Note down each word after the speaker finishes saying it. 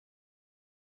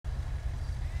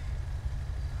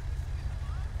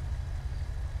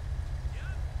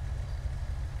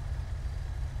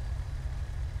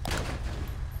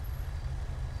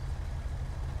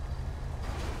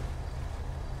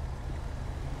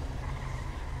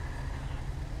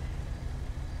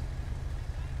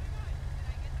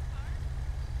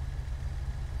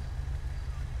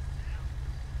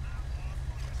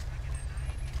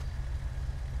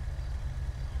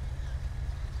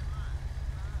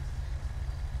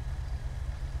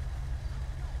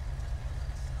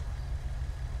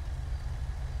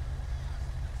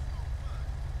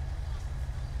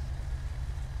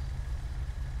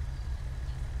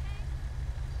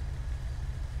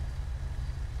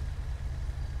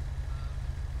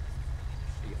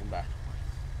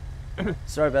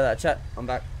Sorry about that, chat. I'm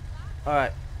back. All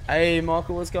right. Hey,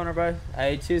 Michael, what's going on, bro?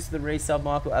 Hey, cheers to the resub,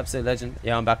 Michael. Absolute legend.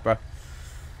 Yeah, I'm back, bro.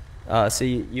 So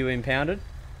you impounded?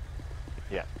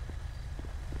 Yeah.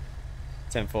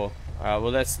 10-4. All right.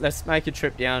 Well, let's make a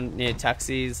trip down near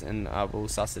taxis, and we'll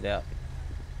suss it out.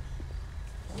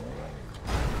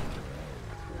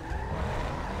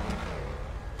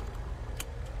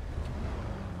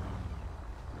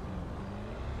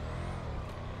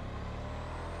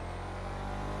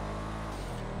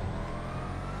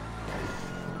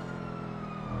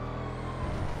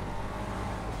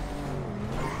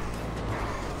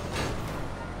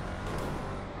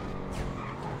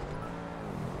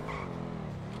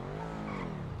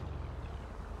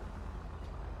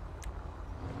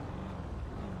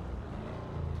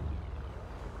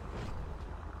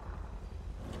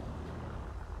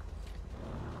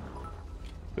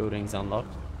 Buildings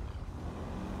unlocked.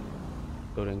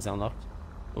 Buildings unlocked.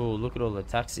 Oh, look at all the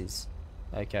taxis.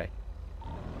 Okay.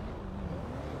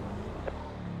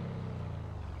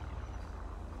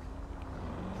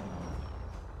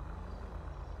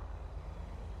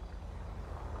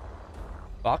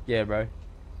 Fuck yeah, bro.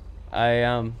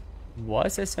 Why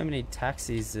is there so many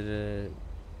taxis that are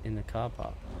in the car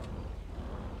park?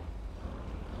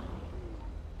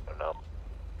 I don't know.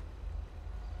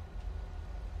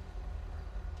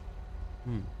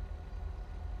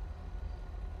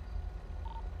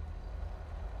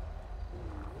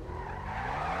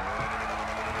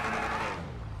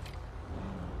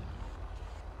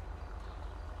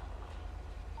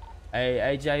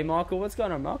 Hey, AJ, Michael, what's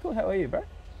going on, Michael? How are you, bro?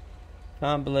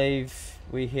 Can't believe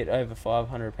we hit over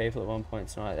 500 people at one point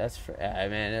tonight. That's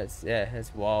man,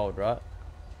 that's wild, right?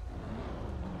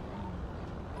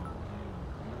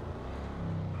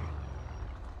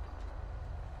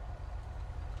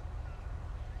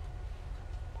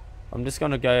 I'm just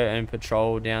gonna go and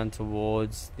patrol down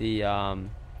towards the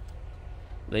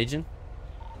Legion.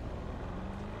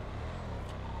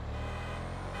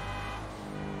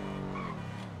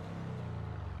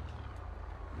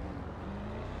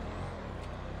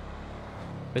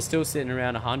 We're still sitting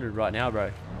around 100 right now,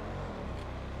 bro.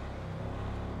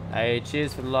 Hey,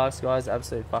 cheers for the likes, guys.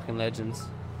 Absolute fucking legends.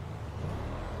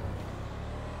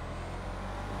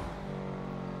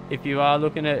 If you are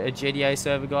looking at a GTA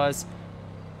server, guys,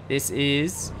 this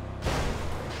is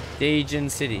Degen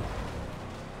City.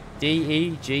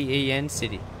 Degen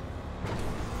City.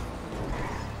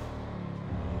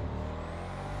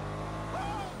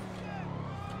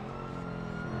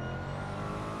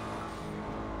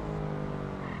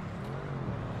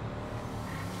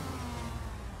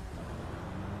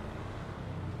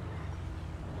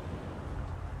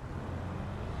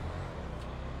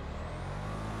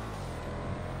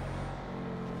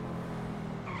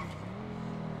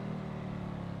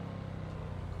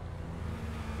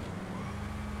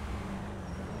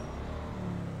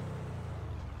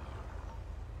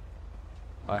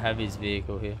 I have his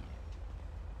vehicle here.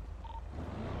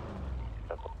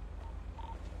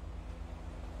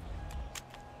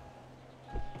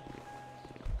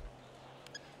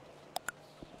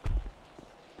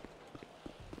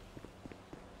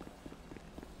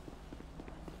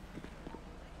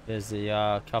 There's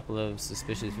a couple of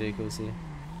suspicious vehicles here.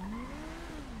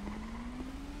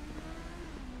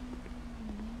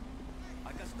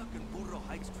 I got stuck in Burro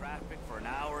Heights traffic for an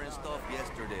hour and stuff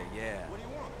yesterday, yeah. What do you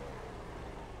want?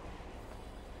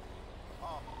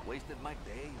 Wasted my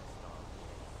day and stuff.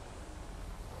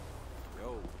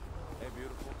 Yo, hey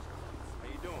beautiful. How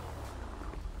you doing?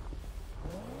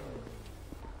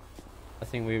 I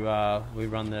think we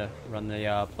run the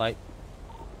plate.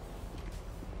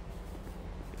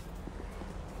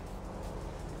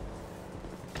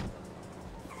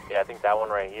 Yeah, I think that one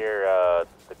right here,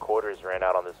 the quarters ran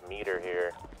out on this meter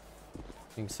here.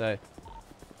 I think so.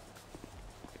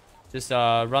 Just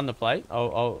run the plate.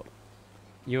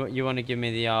 You want to give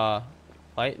me the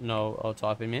plate and I'll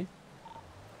type him in.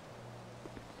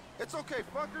 It's okay,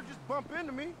 fucker. Just bump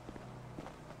into me.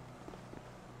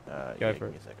 Go Yeah, for give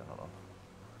it. me a second, hold on.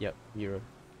 Yep, Euro.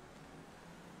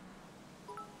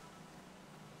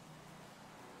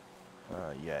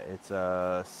 Yeah, it's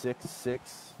 6-6.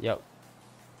 Yep.